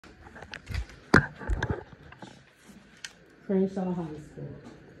Crenshaw High School.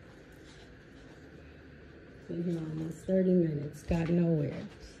 Been here almost 30 minutes, got nowhere.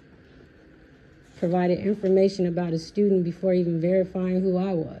 Provided information about a student before even verifying who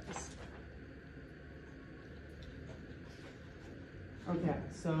I was. Okay,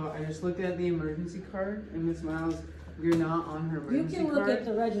 so I just looked at the emergency card, and Miss Miles, you're not on her emergency card. You can look at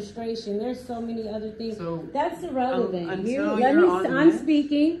the registration. There's so many other things. So, that's irrelevant. I'm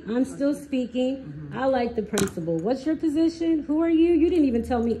speaking. I'm still speaking. Mm-hmm. I like the principal. What's your position? Who are you? You didn't even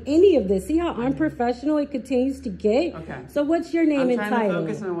tell me any of this. See how unprofessional it continues to get? Okay. So what's your name and title? I'm trying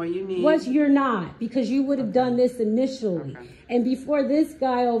to focus on what you need. You're not, because you would have done this initially. Okay. And before this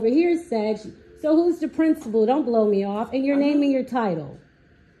guy over here said, so who's the principal? Don't blow me off. And your name and your title.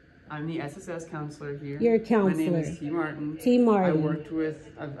 I'm the SSS counselor here. You're a counselor. My name is T. Martin. T. Martin. I've worked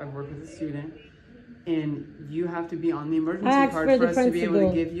with a student, and you have to be on the emergency card for us to be able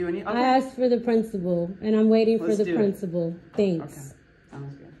to give you any. Okay. I asked for the principal, and I'm waiting for the principal. Thanks. Okay,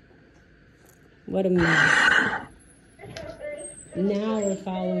 sounds good. What a mess. Now we're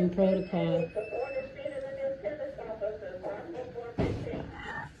following protocol.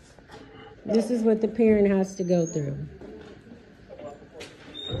 This is what the parent has to go through.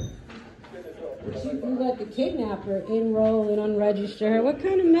 You let the kidnapper enroll and unregister her. What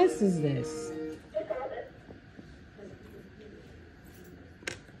kind of mess is this?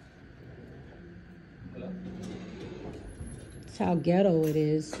 That's how ghetto it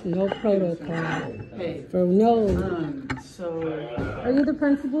is. No protocol. Hey. For no. So. Are you the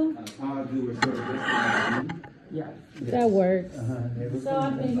principal? Yeah. That works. So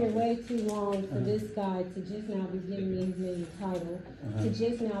I've been here way too long for this guy to just now be giving me his name and title, to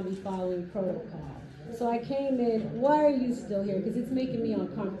just now be following protocol. So I came in, why are you still here? Because it's making me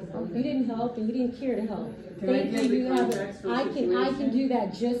uncomfortable. You didn't help and you didn't care to help. Thank you. I can do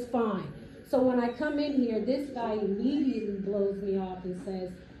that just fine. So when I come in here, this guy immediately blows me off and says,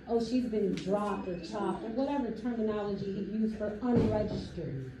 oh, she's been dropped or chopped, or whatever terminology he used for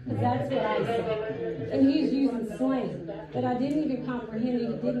unregistered. Because that's what I said. And he's using slang that I didn't even comprehend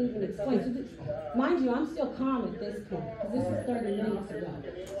and he didn't even explain. So mind you, I'm still calm at this point, because this is 30 minutes ago.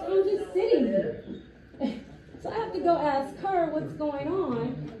 So I'm just sitting here. So I have to go ask her what's going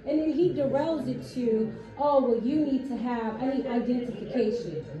on, and then he derails it to, oh, well, you need to have, I need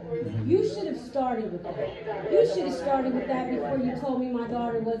identification. You should have started with that. You should have started with that before you told me my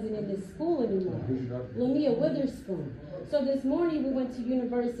daughter wasn't in this school anymore. Lamia Witherspoon. So this morning we went to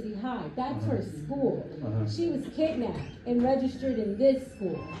University High. That's her school. She was kidnapped and registered in this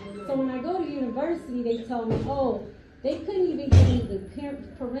school. So when I go to university, they tell me, oh, they couldn't even give me the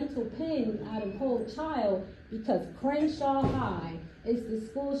parental pin out of whole child because Crenshaw High is the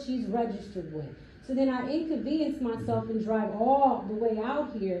school she's registered with. So then I inconvenience myself and drive all the way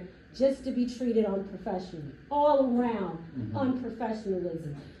out here just to be treated unprofessionally. All around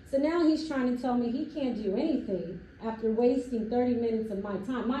unprofessionalism. So now he's trying to tell me he can't do anything after wasting 30 minutes of my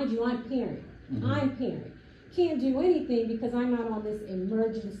time. Mind you, I'm parent. I'm parent. Can't do anything because I'm not on this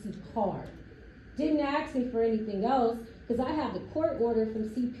emergency card. Didn't ask me for anything else because I have the court order from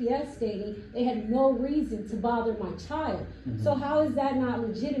CPS stating they had no reason to bother my child. So how is that not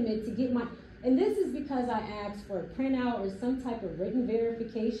legitimate to get my... And this is because I asked for a printout or some type of written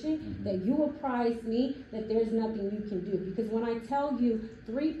verification that you apprise me that there's nothing you can do. Because when I tell you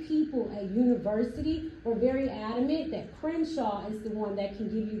 3 people at university were very adamant that Crenshaw is the one that can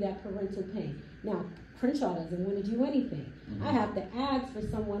give you that parental pin. Now, Crenshaw doesn't want to do anything. I have to ask for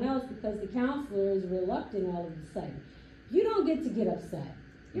someone else because the counselor is reluctant all of a sudden. You don't get to get upset.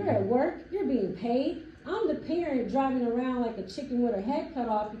 You're at work. You're being paid. I'm the parent driving around like a chicken with her head cut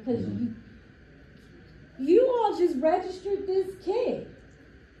off because you all just registered this kid.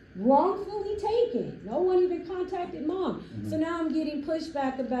 Wrongfully taken. No one even contacted mom. So now I'm getting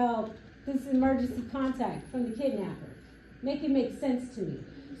pushback about this emergency contact from the kidnapper. Make it make sense to me.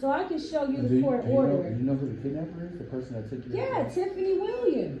 So I can show you the court order. Do you know who the kidnapper is? The person that took you? Yeah, Tiffany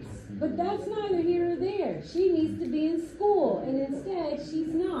Williams. But that's neither here or there. She needs to be in school, and instead she's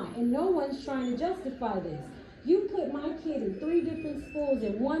not. And no one's trying to justify this. You put my kid in 3 different schools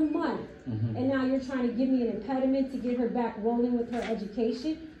in 1 month, and now you're trying to give me an impediment to get her back rolling with her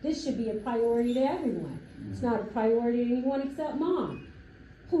education. This should be a priority to everyone. It's not a priority to anyone except mom,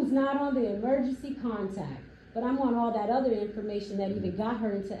 who's not on the emergency contact. But I'm on all that other information that even got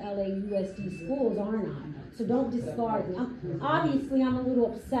her into LAUSD schools, aren't I? So don't discard me. Obviously, I'm a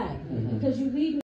little upset because you leave me